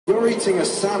You're eating a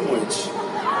sandwich.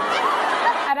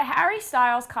 At a Harry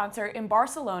Styles concert in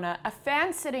Barcelona, a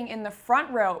fan sitting in the front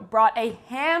row brought a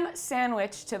ham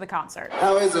sandwich to the concert.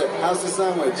 How is it? How's the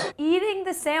sandwich? Eating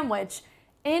the sandwich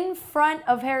in front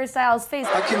of Harry Styles' face.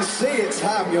 I can see it's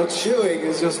ham. You're chewing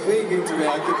as you're speaking to me.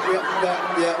 I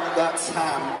can, that's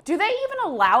ham. Do they even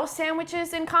allow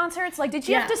sandwiches in concerts? Like, did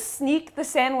you have to sneak the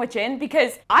sandwich in?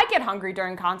 Because I get hungry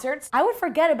during concerts. I would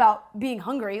forget about being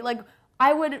hungry. Like,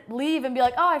 I would leave and be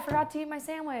like, oh, I forgot to eat my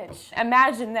sandwich.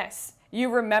 Imagine this. You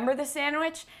remember the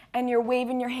sandwich, and you're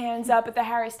waving your hands up at the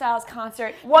Harry Styles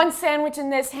concert. One sandwich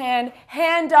in this hand,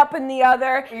 hand up in the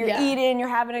other. You're eating, you're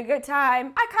having a good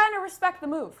time. I kind of respect the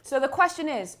move. So the question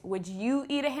is, would you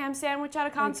eat a ham sandwich at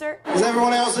a concert? Has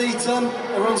everyone else eaten?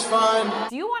 Everyone's fine.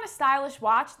 Do you want a stylish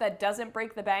watch that doesn't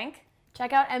break the bank?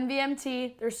 Check out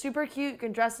MVMT. They're super cute. You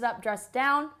can dress it up, dress it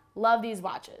down. Love these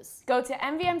watches. Go to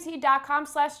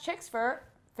mvmt.com/chicks for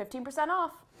 15%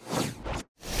 off.